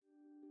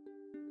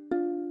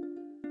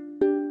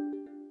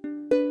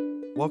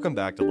Welcome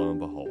back to Lo and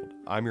Behold.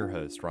 I'm your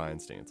host, Ryan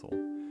Stansel.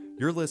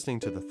 You're listening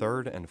to the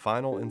third and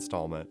final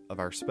installment of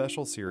our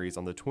special series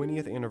on the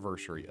 20th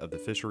anniversary of the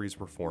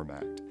Fisheries Reform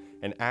Act,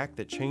 an act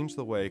that changed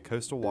the way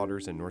coastal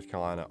waters in North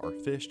Carolina are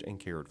fished and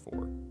cared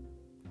for.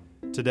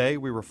 Today,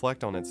 we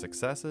reflect on its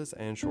successes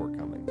and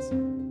shortcomings.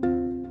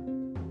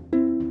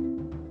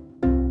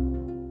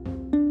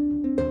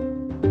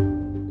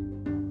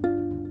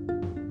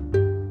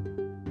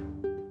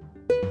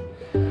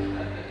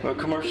 Well,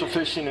 commercial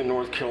fishing in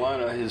North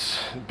Carolina has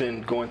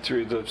been going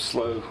through the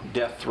slow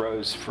death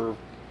throes for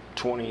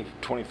 20,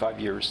 25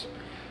 years.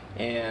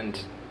 And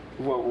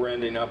what we're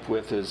ending up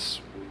with is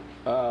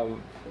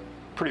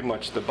pretty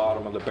much the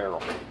bottom of the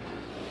barrel.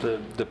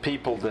 The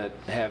people that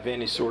have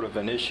any sort of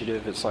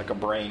initiative, it's like a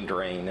brain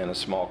drain in a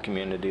small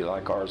community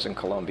like ours in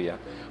Columbia,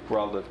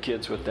 where all the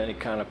kids with any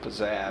kind of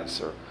pizzazz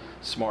or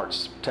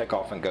smarts take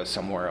off and go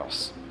somewhere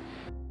else.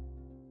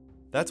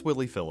 That's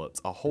Willie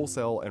Phillips, a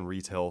wholesale and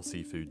retail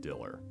seafood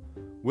dealer.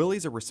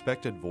 Willie's a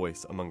respected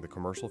voice among the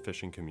commercial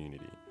fishing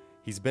community.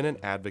 He's been an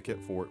advocate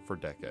for it for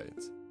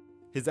decades.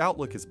 His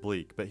outlook is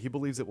bleak, but he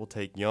believes it will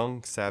take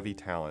young, savvy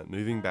talent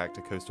moving back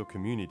to coastal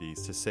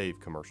communities to save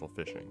commercial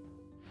fishing.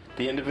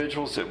 The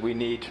individuals that we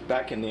need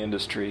back in the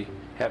industry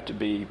have to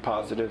be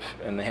positive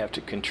and they have to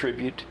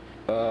contribute.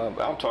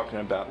 I'm talking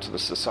about to the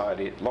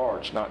society at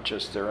large, not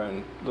just their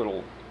own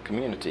little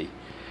community.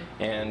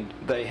 And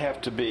they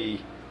have to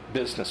be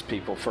business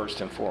people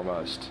first and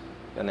foremost.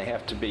 And they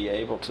have to be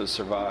able to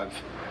survive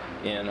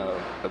in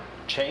a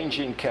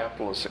changing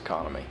capitalist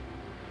economy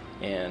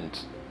and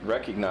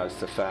recognize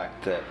the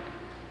fact that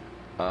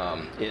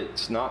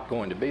it's not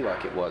going to be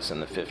like it was in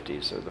the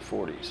 50s or the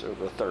 40s or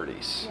the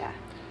 30s. Yeah.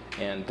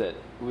 And that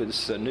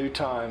it's a new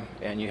time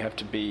and you have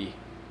to be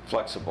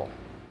flexible.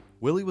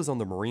 Willie was on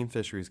the Marine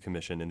Fisheries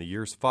Commission in the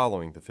years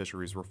following the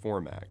Fisheries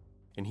Reform Act,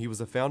 and he was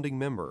a founding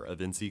member of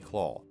NC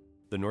Claw,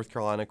 the North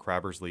Carolina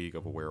Crabbers League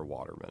of Aware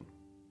Watermen.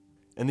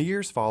 In the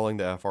years following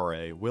the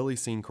FRA, Willie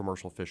seen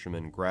commercial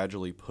fishermen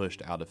gradually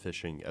pushed out of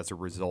fishing as a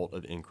result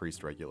of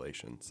increased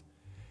regulations.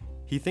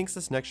 He thinks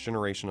this next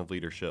generation of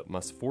leadership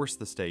must force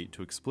the state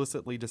to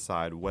explicitly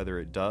decide whether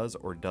it does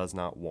or does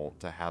not want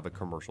to have a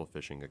commercial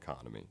fishing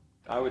economy.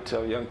 I would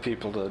tell young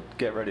people to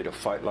get ready to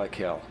fight like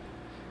hell.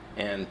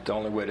 And the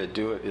only way to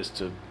do it is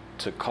to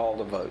call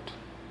the vote.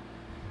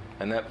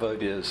 And that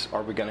vote is,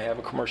 are we going to have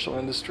a commercial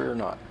industry or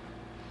not?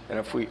 And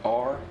if we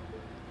are,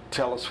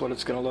 tell us what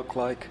it's going to look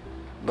like.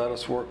 Let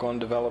us work on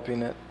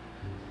developing it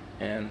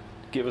and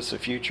give us a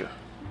future,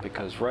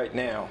 because right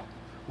now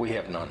we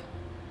have none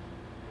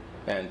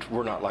and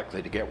we're not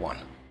likely to get one.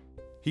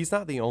 He's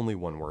not the only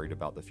one worried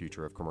about the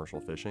future of commercial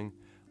fishing.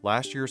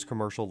 Last year's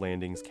commercial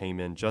landings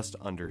came in just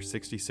under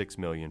 66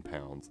 million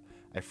pounds,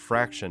 a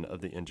fraction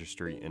of the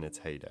industry in its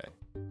heyday.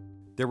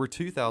 There were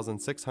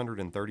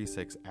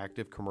 2,636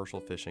 active commercial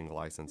fishing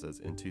licenses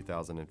in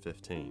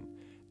 2015,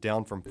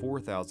 down from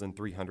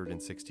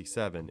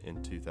 4,367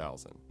 in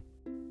 2000.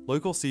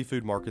 Local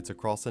seafood markets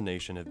across the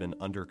nation have been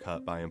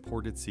undercut by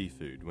imported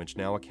seafood, which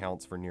now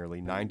accounts for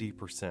nearly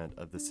 90%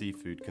 of the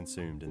seafood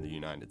consumed in the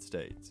United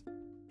States.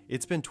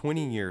 It's been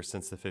 20 years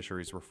since the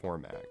Fisheries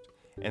Reform Act,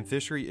 and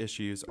fishery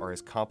issues are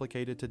as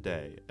complicated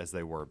today as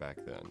they were back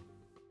then.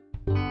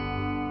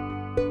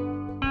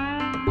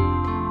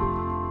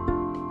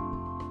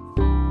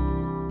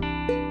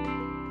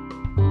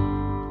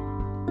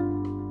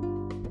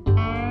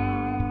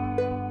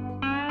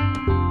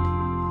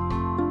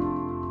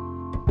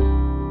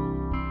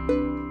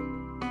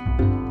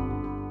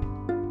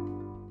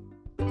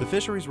 The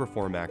Fisheries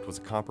Reform Act was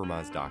a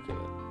compromise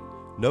document.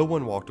 No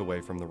one walked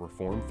away from the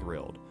reform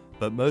thrilled,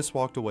 but most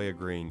walked away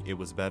agreeing it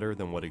was better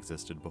than what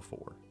existed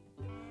before.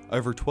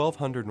 Over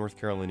 1,200 North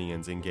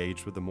Carolinians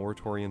engaged with the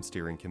Moratorium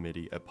Steering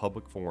Committee at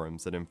public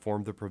forums that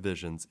informed the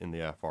provisions in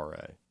the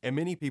FRA. And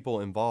many people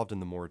involved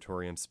in the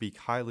moratorium speak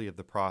highly of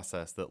the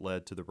process that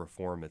led to the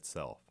reform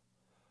itself.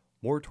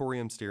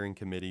 Moratorium Steering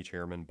Committee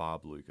Chairman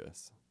Bob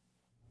Lucas.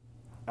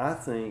 I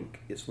think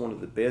it's one of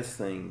the best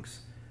things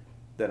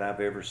that I've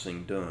ever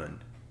seen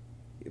done.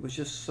 It was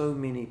just so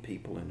many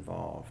people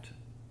involved,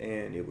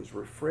 and it was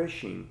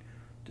refreshing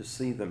to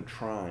see them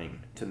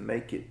trying to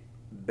make it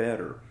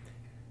better.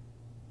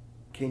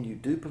 Can you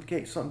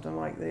duplicate something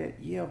like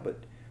that? Yeah,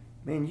 but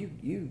man,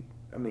 you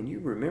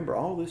remember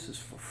all this is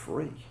for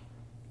free,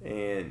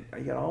 and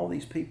you got all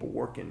these people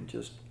working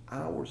just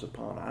hours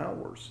upon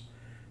hours.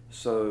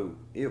 So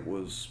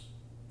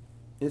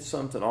it's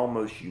something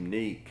almost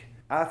unique.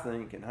 I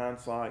think in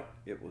hindsight,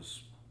 it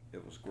was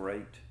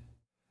great.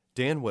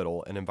 Dan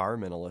Whittle, an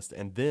environmentalist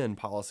and then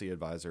policy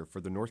advisor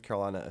for the North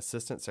Carolina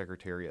Assistant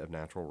Secretary of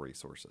Natural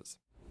Resources.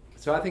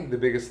 So I think the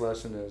biggest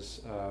lesson is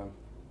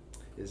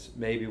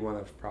maybe one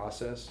of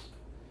process,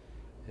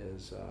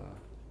 is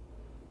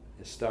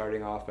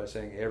starting off by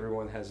saying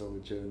everyone has a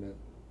legitimate,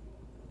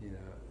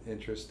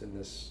 interest in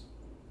this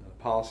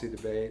policy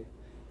debate.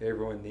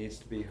 Everyone needs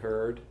to be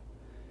heard.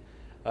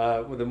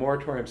 What the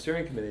Moratorium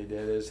Steering Committee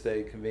did is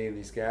they convened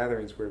these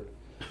gatherings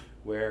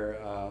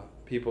where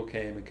people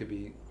came and could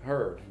be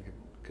heard and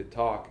could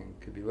talk and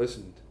could be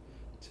listened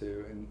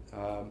to. And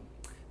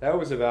that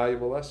was a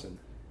valuable lesson.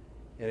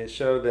 And it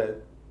showed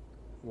that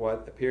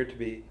what appeared to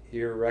be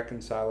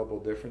irreconcilable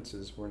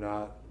differences were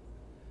not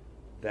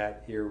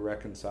that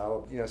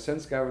irreconcilable.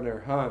 Since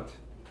Governor Hunt,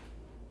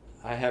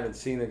 I haven't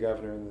seen a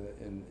governor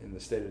in the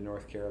state of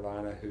North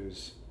Carolina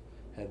who's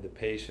had the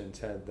patience,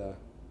 had the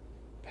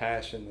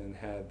passion, and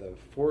had the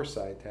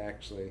foresight to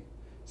actually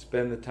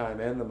spend the time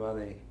and the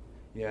money.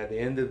 At the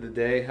end of the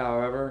day,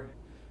 however,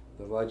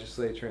 the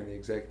legislature and the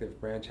executive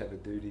branch have a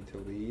duty to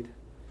lead.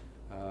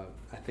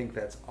 I think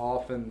that's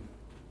often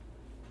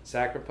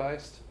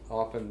sacrificed.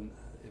 Often,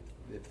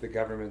 if the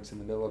government's in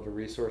the middle of a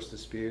resource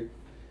dispute,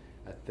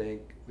 I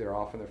think they're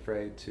often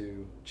afraid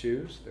to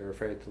choose. They're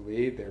afraid to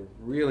lead. They're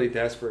really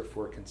desperate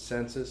for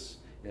consensus.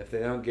 And if they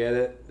don't get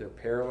it, they're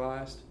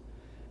paralyzed.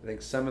 I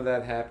think some of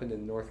that happened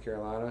in North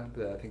Carolina,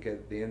 but I think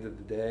at the end of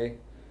the day,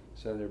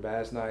 Senator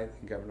Basnight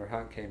and Governor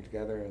Hunt came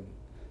together and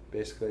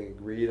basically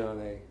agreed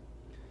on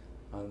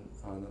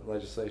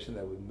legislation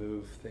that would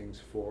move things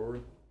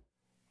forward.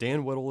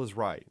 Dan Whittle is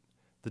right.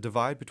 The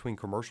divide between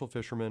commercial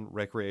fishermen,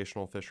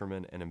 recreational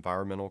fishermen, and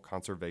environmental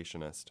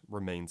conservationists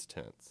remains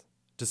tense.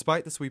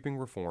 Despite the sweeping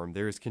reform,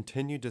 there is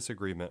continued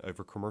disagreement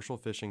over commercial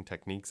fishing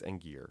techniques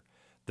and gear,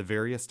 the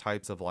various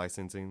types of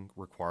licensing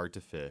required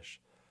to fish,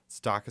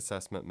 stock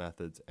assessment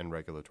methods, and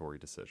regulatory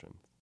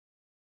decisions.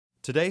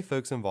 Today,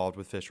 folks involved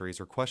with fisheries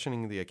are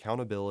questioning the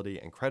accountability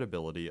and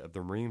credibility of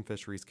the Marine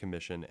Fisheries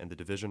Commission and the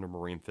Division of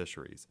Marine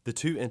Fisheries, the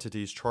two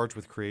entities charged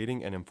with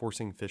creating and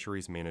enforcing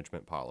fisheries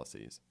management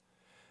policies.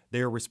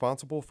 They are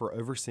responsible for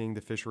overseeing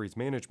the fisheries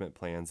management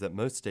plans that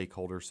most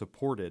stakeholders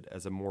supported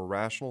as a more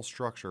rational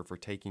structure for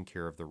taking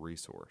care of the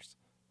resource.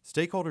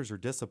 Stakeholders are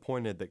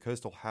disappointed that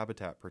coastal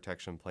habitat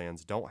protection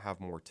plans don't have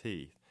more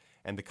teeth,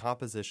 and the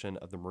composition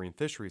of the Marine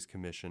Fisheries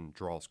Commission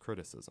draws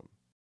criticism.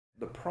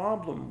 The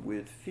problem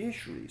with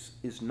fisheries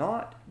is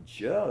not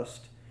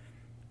just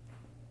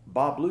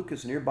Bob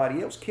Lucas and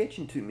everybody else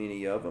catching too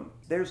many of them.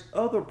 There's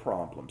other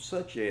problems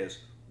such as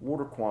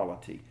water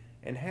quality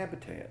and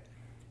habitat.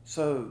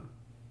 So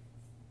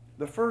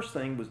the first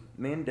thing was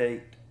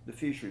mandate the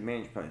fishery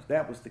management plans.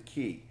 That was the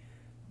key.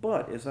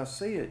 But as I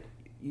said,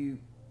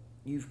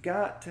 you've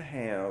got to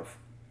have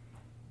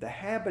the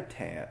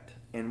habitat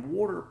and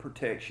water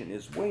protection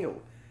as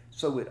well.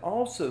 So it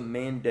also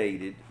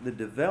mandated the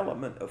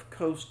development of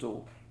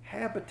coastal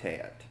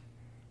habitat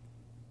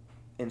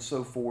and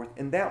so forth,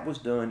 and that was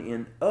done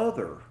in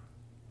other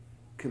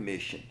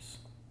commissions.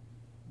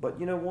 But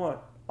you know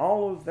what?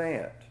 All of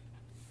that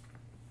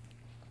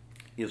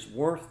is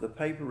worth the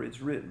paper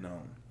it's written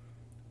on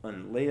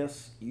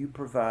unless you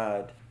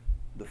provide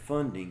the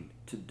funding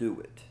to do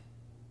it.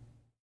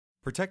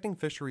 Protecting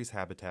fisheries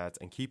habitats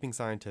and keeping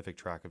scientific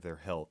track of their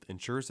health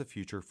ensures a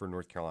future for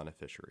North Carolina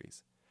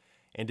fisheries.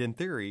 And in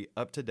theory,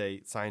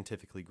 up-to-date,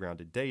 scientifically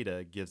grounded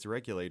data gives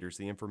regulators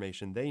the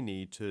information they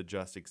need to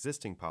adjust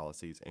existing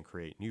policies and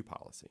create new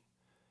policy.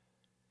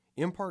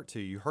 In Part 2,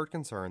 you heard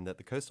concern that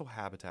the coastal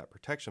habitat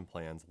protection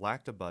plans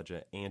lacked a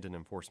budget and an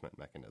enforcement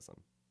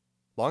mechanism.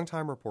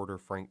 Longtime reporter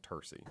Frank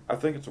Tercy. I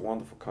think it's a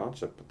wonderful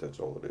concept, but that's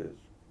all it is.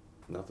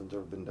 Nothing's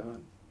ever been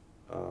done,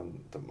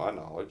 to my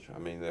knowledge. I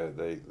mean,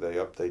 they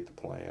update the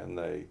plan.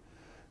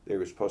 They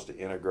were supposed to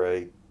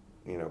integrate,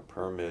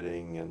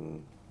 permitting,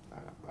 and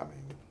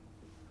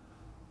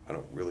I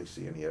don't really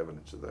see any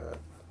evidence of that.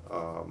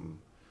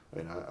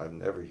 I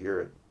never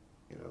hear it,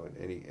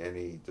 in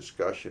any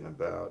discussion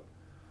about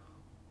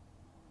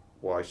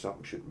why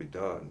something shouldn't be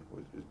done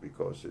is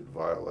because it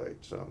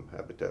violates some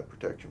habitat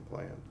protection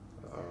plan.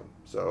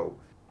 So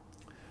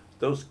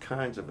those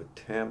kinds of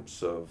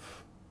attempts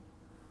of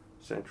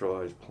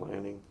centralized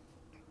planning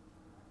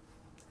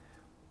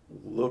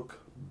look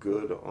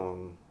good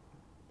on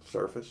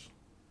surface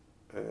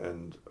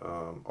and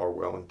are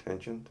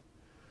well-intentioned,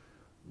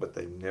 but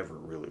they never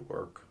really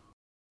work.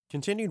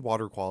 Continued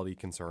water quality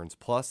concerns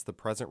plus the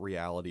present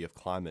reality of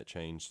climate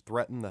change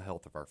threaten the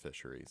health of our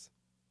fisheries.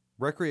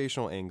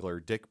 Recreational angler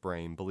Dick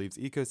Brame believes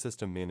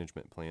ecosystem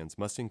management plans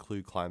must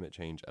include climate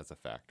change as a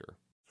factor.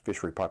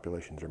 Fishery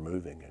populations are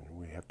moving, and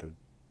we have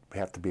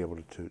to be able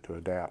to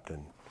adapt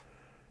and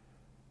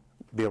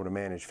be able to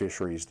manage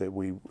fisheries that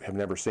we have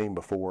never seen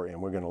before,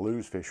 and we're going to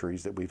lose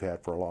fisheries that we've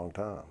had for a long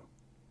time.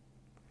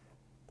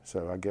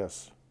 So I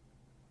guess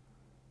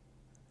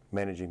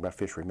managing by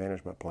fishery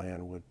management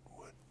plan would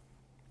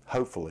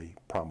hopefully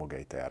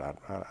promulgate that.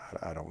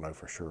 I don't know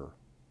for sure.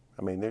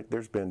 I mean,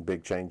 there's been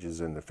big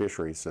changes in the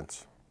fisheries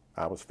since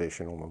I was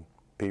fishing on the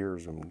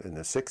piers in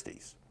the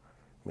 60s.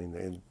 I mean,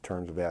 in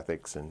terms of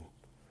ethics and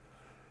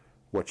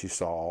what you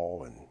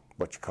saw and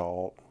what you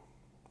caught.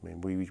 I mean,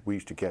 we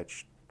used to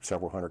catch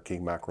several hundred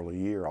king mackerel a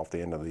year off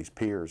the end of these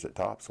piers at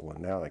Topsail, and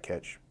now they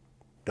catch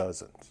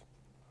dozens.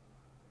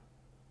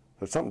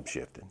 So something's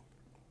shifting.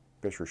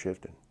 Fish are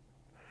shifting.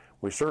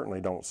 We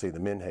certainly don't see the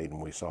menhaden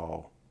we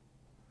saw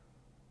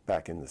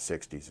back in the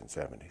 60s and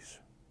 70s.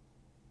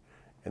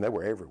 And they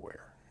were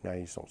everywhere. Now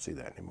you just don't see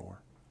that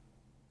anymore.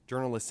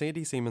 Journalist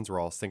Sandy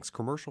Siemens-Ross thinks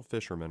commercial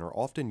fishermen are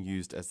often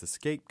used as the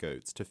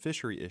scapegoats to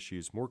fishery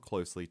issues more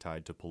closely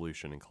tied to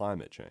pollution and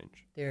climate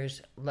change.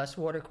 There's less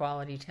water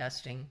quality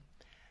testing.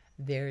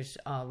 There's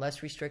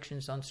less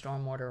restrictions on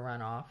stormwater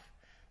runoff.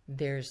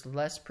 There's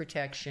less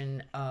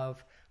protection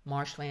of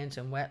marshlands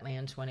and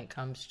wetlands when it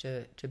comes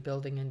to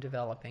building and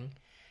developing.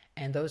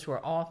 And those were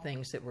all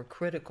things that were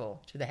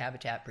critical to the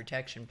habitat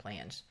protection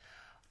plans.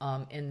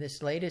 In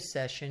this latest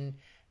session,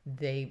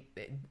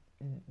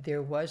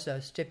 there was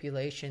a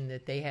stipulation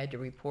that they had to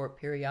report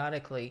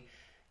periodically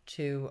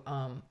to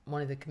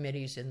one of the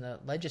committees in the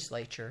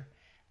legislature,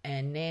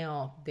 and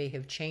now they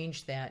have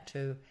changed that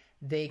to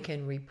they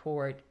can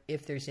report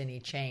if there's any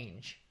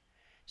change.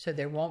 So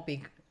there won't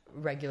be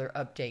regular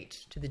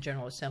updates to the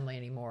General Assembly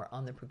anymore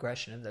on the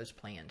progression of those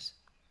plans.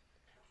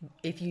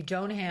 If you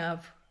don't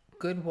have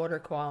good water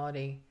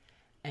quality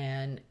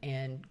and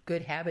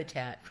good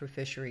habitat for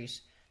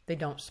fisheries, they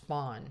don't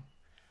spawn,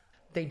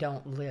 they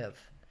don't live.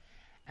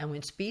 And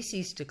when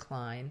species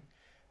decline,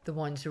 the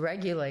ones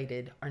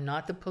regulated are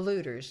not the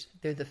polluters,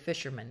 they're the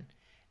fishermen.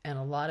 And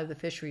a lot of the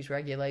fisheries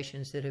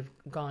regulations that have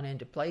gone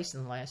into place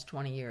in the last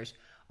 20 years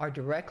are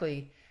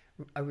directly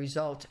a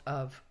result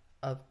of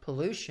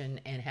pollution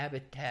and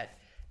habitat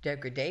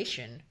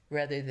degradation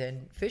rather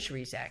than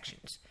fisheries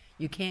actions.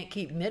 You can't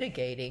keep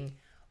mitigating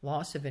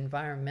loss of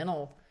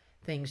environmental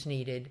things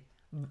needed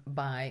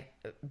by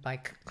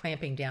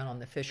clamping down on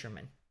the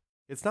fishermen.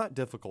 It's not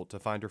difficult to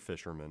find a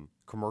fisherman,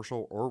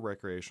 commercial or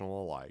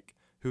recreational alike,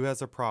 who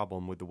has a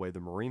problem with the way the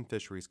Marine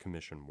Fisheries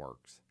Commission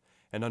works.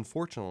 And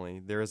unfortunately,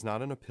 there is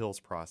not an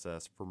appeals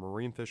process for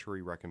marine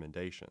fishery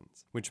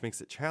recommendations, which makes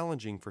it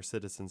challenging for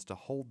citizens to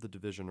hold the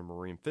Division of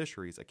Marine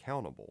Fisheries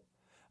accountable,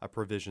 a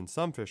provision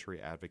some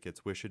fishery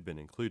advocates wish had been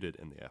included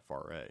in the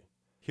FRA.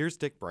 Here's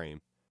Dick Brame.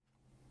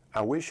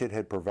 I wish it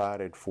had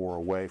provided for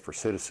a way for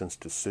citizens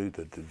to sue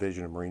the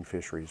Division of Marine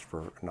Fisheries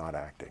for not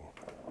acting.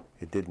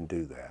 It didn't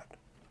do that.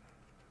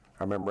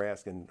 I remember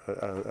asking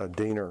a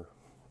Diener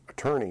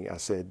attorney, I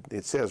said,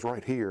 it says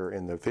right here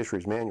in the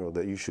fisheries manual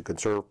that you should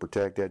conserve,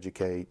 protect,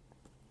 educate,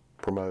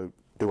 promote,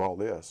 do all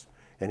this.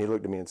 And he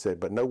looked at me and said,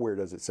 but nowhere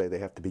does it say they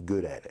have to be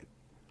good at it.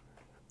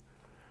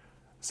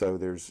 So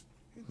there's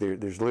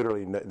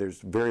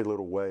very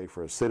little way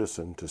for a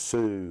citizen to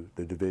sue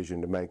the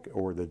division to make,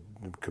 or the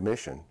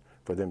commission,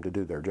 for them to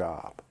do their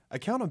job.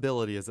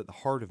 Accountability is at the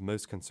heart of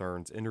most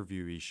concerns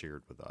interviewees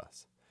shared with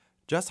us.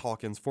 Jess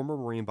Hawkins, former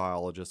marine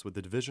biologist with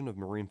the Division of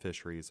Marine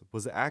Fisheries,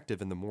 was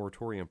active in the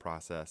moratorium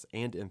process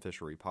and in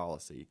fishery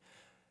policy,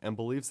 and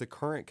believes the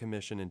current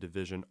commission and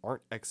division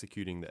aren't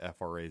executing the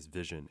FRA's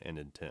vision and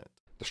intent.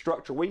 The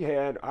structure we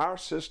had, our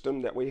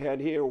system that we had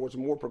here, was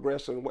more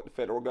progressive than what the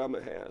federal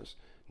government has.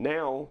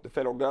 Now, the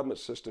federal government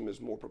system is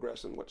more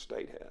progressive than what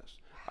state has.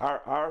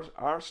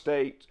 Our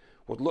state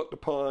was looked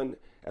upon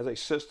as a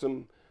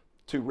system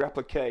to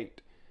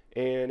replicate.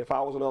 And if I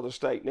was another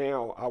state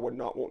now, I would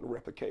not want to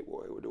replicate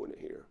what we were doing it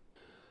here.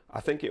 I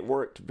think it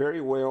worked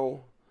very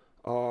well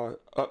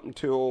up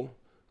until,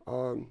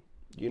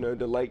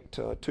 the late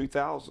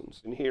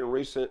 2000s. And here in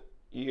recent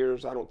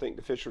years, I don't think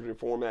the Fisheries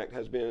Reform Act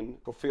has been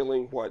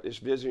fulfilling what its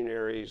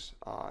visionaries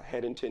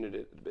had intended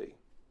it to be.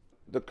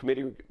 The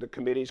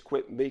committees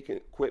quit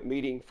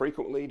meeting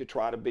frequently to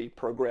try to be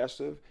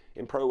progressive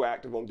and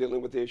proactive on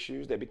dealing with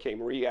issues. They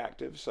became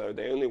reactive, so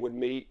they only would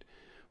meet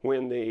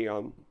when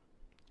the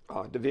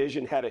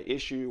division had an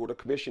issue or the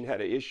commission had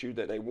an issue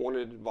that they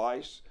wanted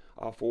advice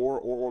for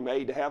or were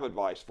made to have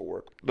advice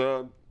for.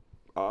 The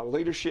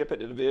leadership at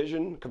the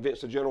division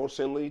convinced the General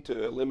Assembly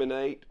to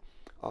eliminate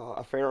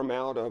a fair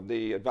amount of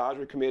the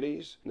advisory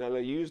committees. Now,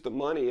 they used the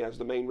money as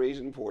the main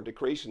reason for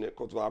decreasing it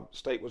because our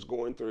state was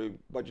going through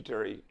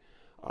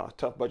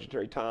tough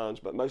budgetary times,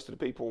 but most of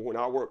the people, when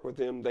I worked with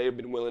them, they had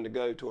been willing to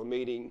go to a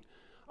meeting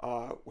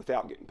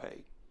without getting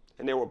paid.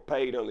 And they were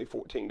paid only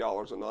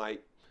 $14 a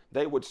night.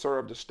 They would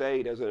serve the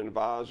state as an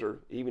advisor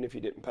even if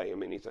you didn't pay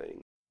them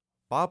anything.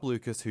 Bob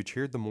Lucas, who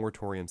chaired the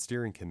Moratorium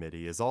Steering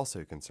Committee, is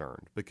also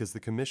concerned because the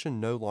commission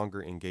no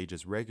longer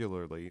engages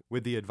regularly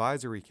with the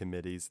advisory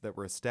committees that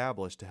were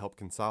established to help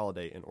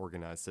consolidate and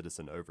organize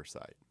citizen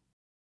oversight.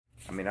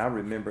 I mean, I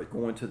remember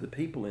going to the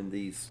people in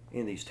these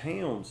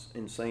towns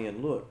and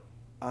saying, look,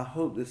 I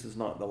hope this is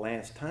not the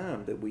last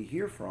time that we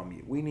hear from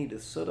you. We need to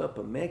set up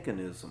a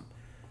mechanism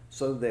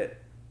so that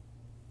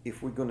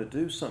if we're going to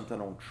do something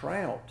on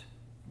trout,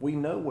 we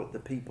know what the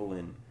people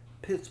in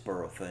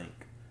Pittsburgh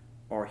think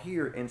or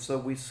here. And so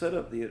we set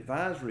up the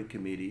advisory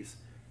committees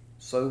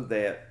so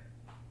that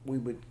we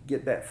would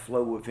get that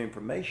flow of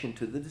information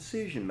to the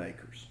decision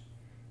makers.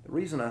 The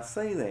reason I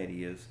say that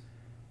is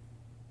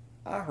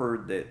I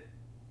heard that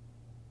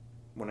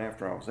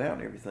after I was out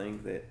and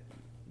everything, that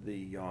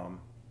the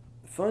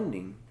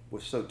funding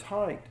was so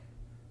tight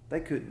they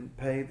couldn't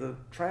pay the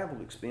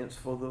travel expense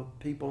for the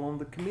people on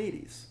the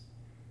committees.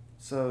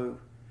 So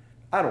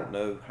I don't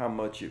know how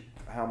much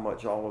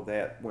all of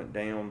that went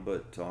down,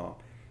 but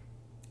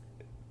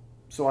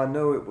so I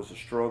know it was a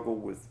struggle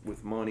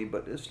with money,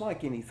 but it's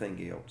like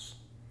anything else.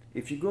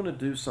 If you're going to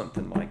do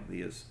something like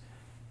this,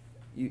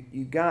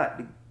 you got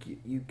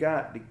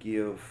to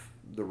give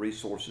the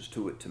resources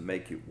to it to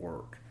make it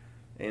work.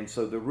 And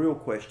so the real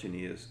question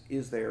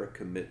is there a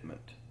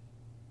commitment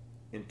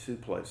in two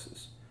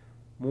places?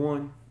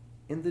 One,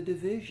 in the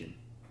division.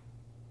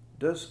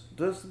 Does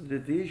the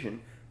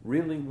division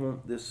really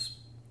want this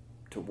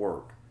to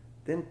work?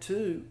 Then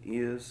 2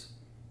 is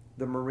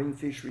the Marine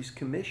Fisheries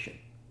Commission.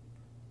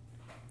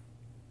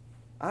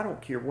 I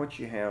don't care what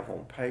you have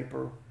on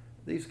paper.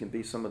 These can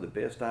be some of the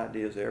best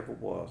ideas there ever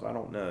was. I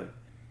don't know.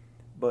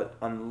 But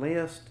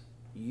unless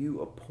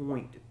you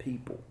appoint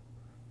people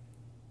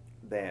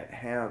that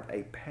have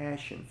a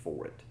passion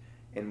for it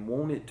and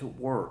want it to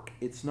work,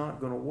 it's not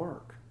going to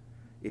work.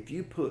 If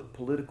you put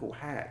political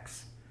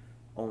hacks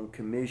on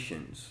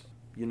commissions,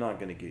 you're not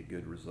going to get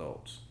good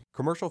results.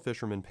 Commercial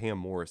fisherman Pam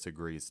Morris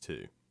agrees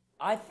too.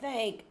 I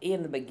think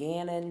in the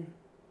beginning,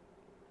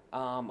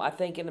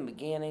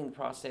 the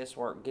process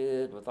worked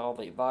good with all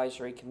the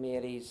advisory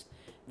committees.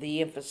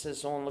 The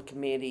emphasis on the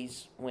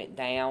committees went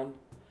down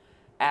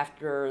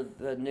after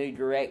the new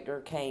director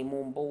came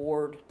on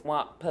board.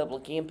 What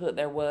public input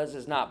there was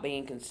is not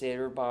being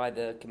considered by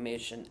the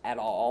commission at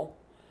all.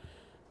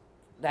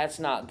 That's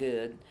not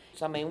good.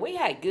 So, I mean, we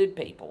had good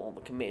people on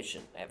the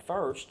commission at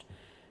first.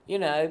 You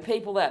know,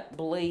 people that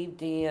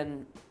believed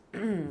in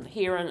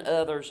hearing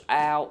others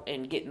out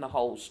and getting the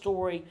whole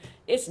story.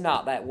 It's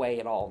not that way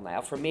at all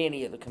now for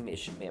many of the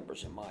commission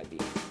members, in my view.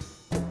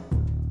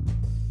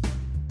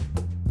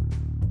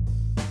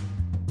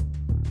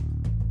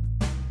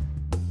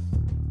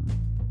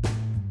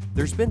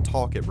 There's been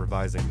talk at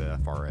revising the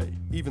FRA,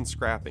 even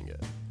scrapping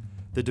it.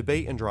 The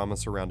debate and drama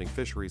surrounding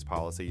fisheries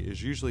policy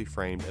is usually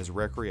framed as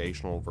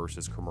recreational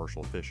versus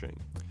commercial fishing.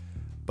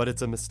 But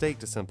it's a mistake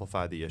to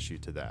simplify the issue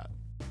to that.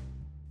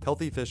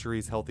 Healthy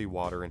fisheries, healthy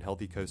water, and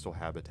healthy coastal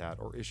habitat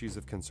are issues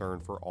of concern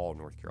for all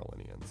North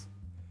Carolinians.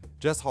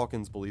 Jess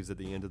Hawkins believes at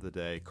the end of the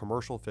day,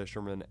 commercial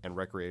fishermen and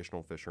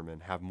recreational fishermen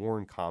have more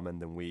in common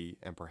than we,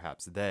 and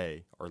perhaps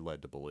they, are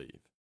led to believe.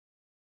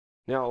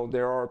 Now,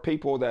 there are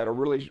people that are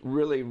really,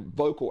 really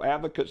vocal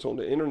advocates on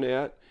the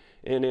internet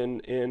and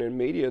in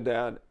media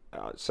that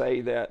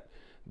say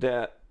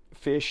that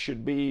fish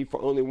should be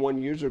for only one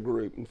user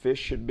group and fish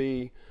should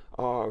be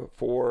only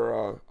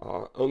for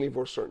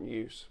a certain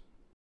use.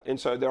 And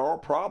so there are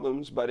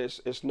problems, but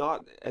it's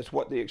not as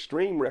what the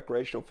extreme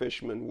recreational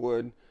fishermen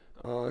would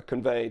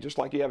convey. Just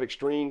like you have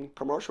extreme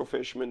commercial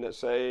fishermen that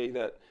say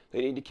that they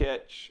need to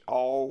catch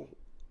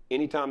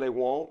anytime they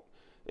want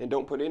and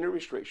don't put any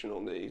restriction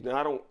on these. Now,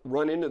 I don't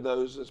run into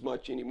those as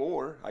much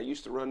anymore. I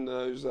used to run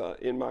those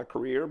in my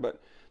career,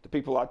 but the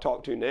people I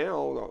talk to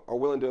now are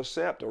willing to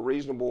accept a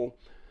reasonable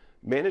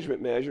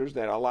management measures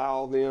that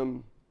allow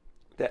them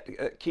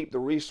that keep the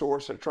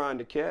resource they're trying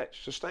to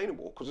catch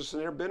sustainable, because it's in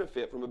their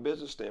benefit from a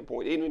business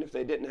standpoint, even if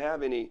they didn't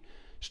have any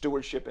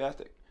stewardship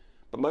ethic.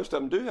 But most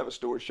of them do have a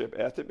stewardship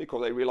ethic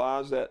because they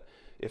realize that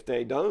if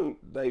they don't,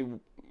 they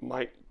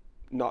might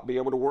not be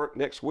able to work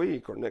next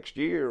week or next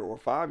year or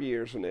 5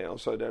 years from now.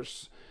 So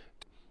there's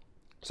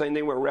same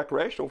thing with a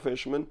recreational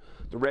fisherman.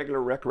 The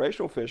regular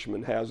recreational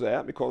fisherman has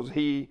that because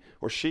he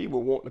or she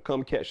will want to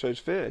come catch those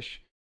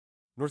fish.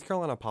 North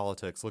Carolina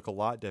politics look a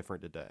lot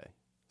different today.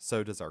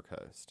 So does our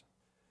coast.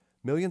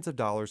 Millions of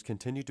dollars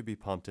continue to be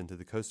pumped into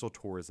the coastal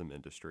tourism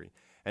industry,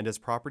 and as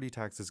property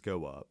taxes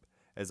go up,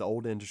 as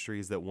old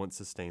industries that once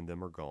sustained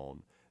them are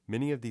gone,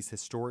 many of these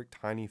historic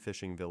tiny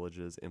fishing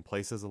villages in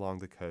places along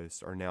the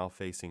coast are now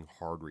facing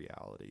hard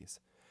realities.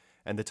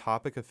 And the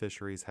topic of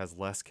fisheries has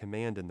less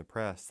command in the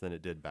press than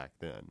it did back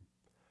then.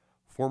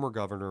 Former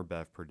Governor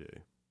Bev Perdue.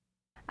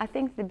 I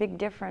think the big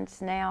difference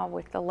now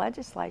with the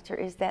legislature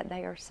is that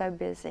they are so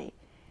busy.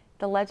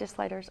 The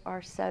legislators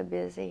are so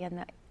busy and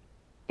the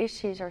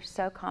issues are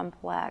so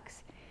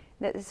complex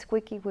that the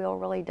squeaky wheel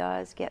really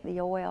does get the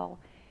oil.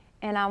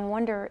 And I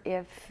wonder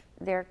if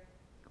there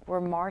were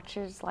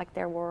marches like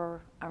there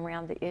were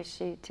around the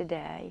issue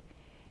today,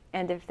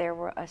 and if there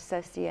were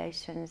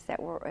associations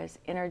that were as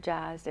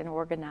energized and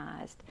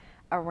organized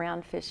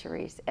around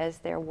fisheries as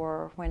there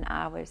were when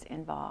I was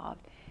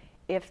involved,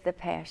 if the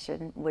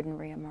passion wouldn't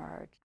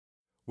reemerge.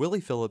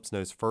 Willie Phillips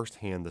knows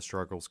firsthand the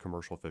struggles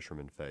commercial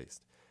fishermen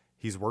faced.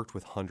 He's worked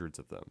with hundreds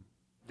of them.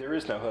 There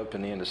is no hope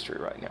in the industry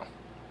right now.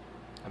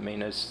 I mean,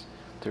 there's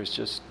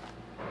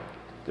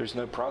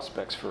no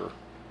prospects for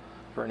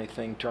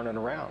anything turning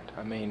around.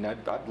 I mean,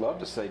 I'd love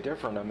to say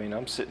different. I mean,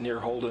 I'm sitting here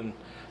holding,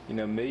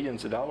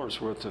 millions of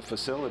dollars worth of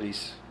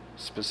facilities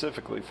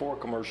specifically for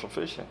commercial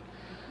fishing.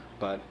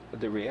 But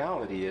the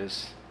reality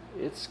is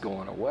it's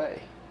going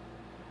away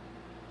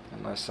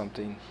unless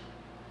something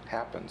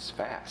happens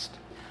fast.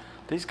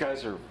 These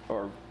guys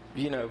are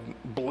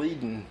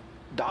bleeding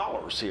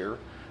dollars here,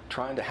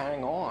 trying to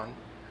hang on,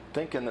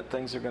 thinking that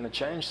things are going to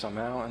change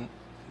somehow, and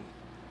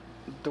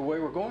the way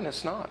we're going,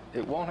 it's not.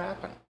 It won't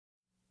happen.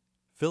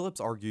 Phillips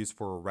argues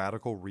for a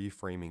radical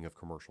reframing of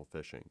commercial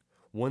fishing,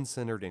 one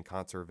centered in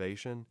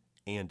conservation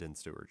and in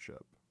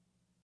stewardship.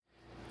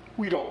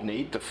 We don't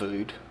need the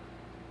food.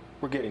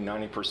 We're getting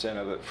 90%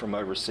 of it from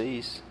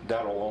overseas.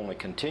 That'll only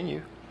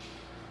continue.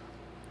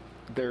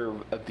 They're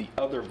the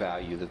other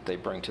value that they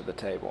bring to the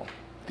table,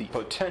 the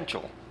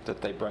potential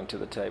that they bring to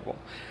the table,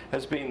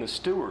 as being the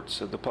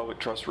stewards of the public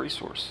trust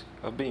resource,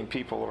 of being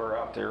people who are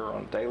out there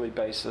on a daily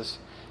basis,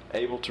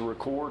 able to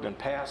record and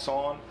pass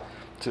on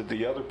to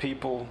the other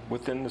people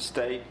within the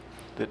state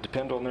that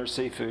depend on their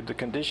seafood, the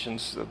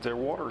conditions that their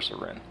waters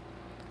are in.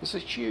 It's a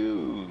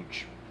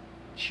huge,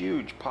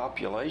 huge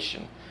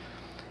population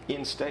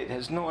in-state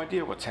has no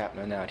idea what's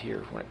happening out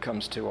here when it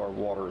comes to our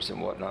waters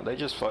and whatnot. They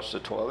just flush the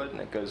toilet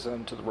and it goes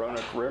into the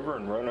Roanoke River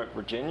in Roanoke,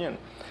 Virginia, and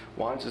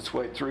winds its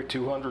way through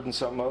 200 and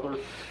some other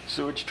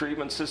sewage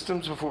treatment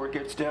systems before it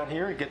gets down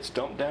here and gets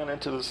dumped down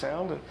into the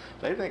Sound. And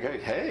they think,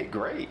 hey,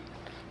 great,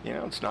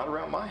 it's not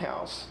around my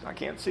house. I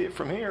can't see it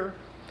from here.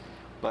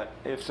 But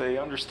if they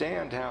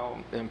understand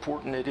how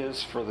important it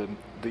is for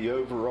the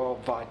overall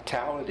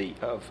vitality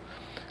of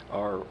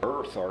our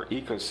Earth, our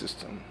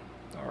ecosystem,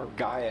 our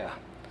Gaia,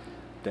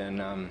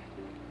 then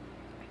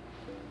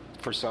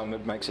for some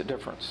it makes a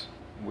difference.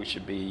 We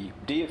should be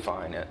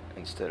deifying it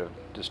instead of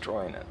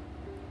destroying it,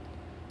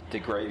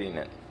 degrading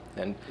it.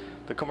 And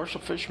the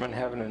commercial fishermen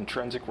have an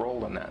intrinsic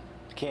role in that,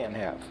 can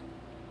have,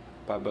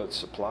 by both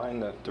supplying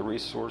the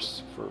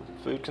resource for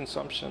food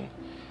consumption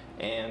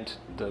and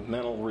the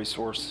mental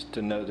resource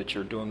to know that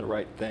you're doing the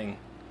right thing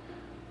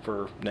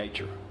for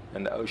nature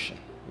and the ocean,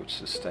 which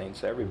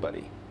sustains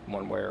everybody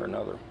one way or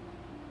another.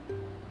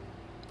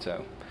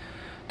 So,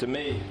 to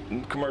me,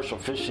 commercial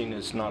fishing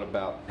is not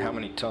about how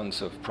many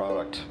tons of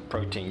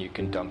protein you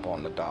can dump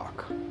on the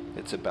dock.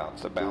 It's about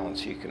the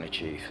balance you can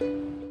achieve.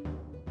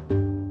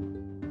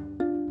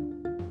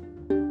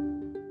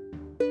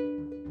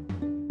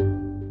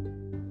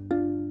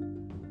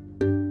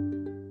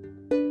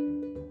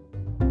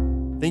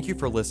 Thank you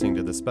for listening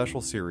to the special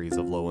series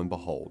of Lo and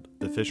Behold,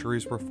 the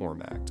Fisheries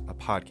Reform Act, a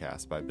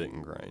podcast by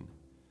Benton Grain.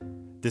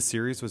 This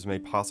series was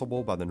made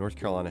possible by the North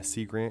Carolina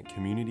Sea Grant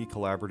Community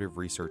Collaborative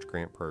Research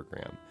Grant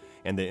Program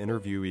and the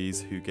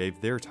interviewees who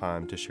gave their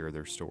time to share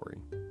their story.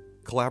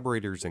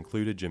 Collaborators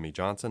included Jimmy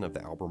Johnson of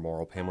the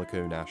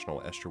Albemarle-Pamlico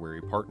National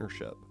Estuary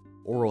Partnership,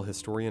 oral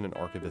historian and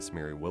archivist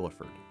Mary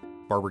Williford,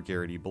 Barbara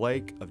Garrity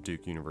Blake of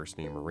Duke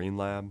University Marine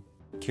Lab,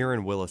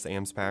 Karen Willis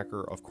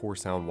Amspacher of Core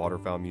Sound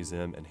Waterfowl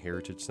Museum and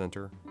Heritage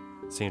Center,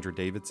 Sandra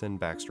Davidson,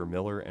 Baxter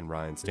Miller, and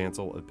Ryan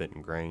Stansel of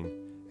Benton Grain,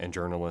 and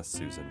journalist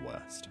Susan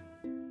West.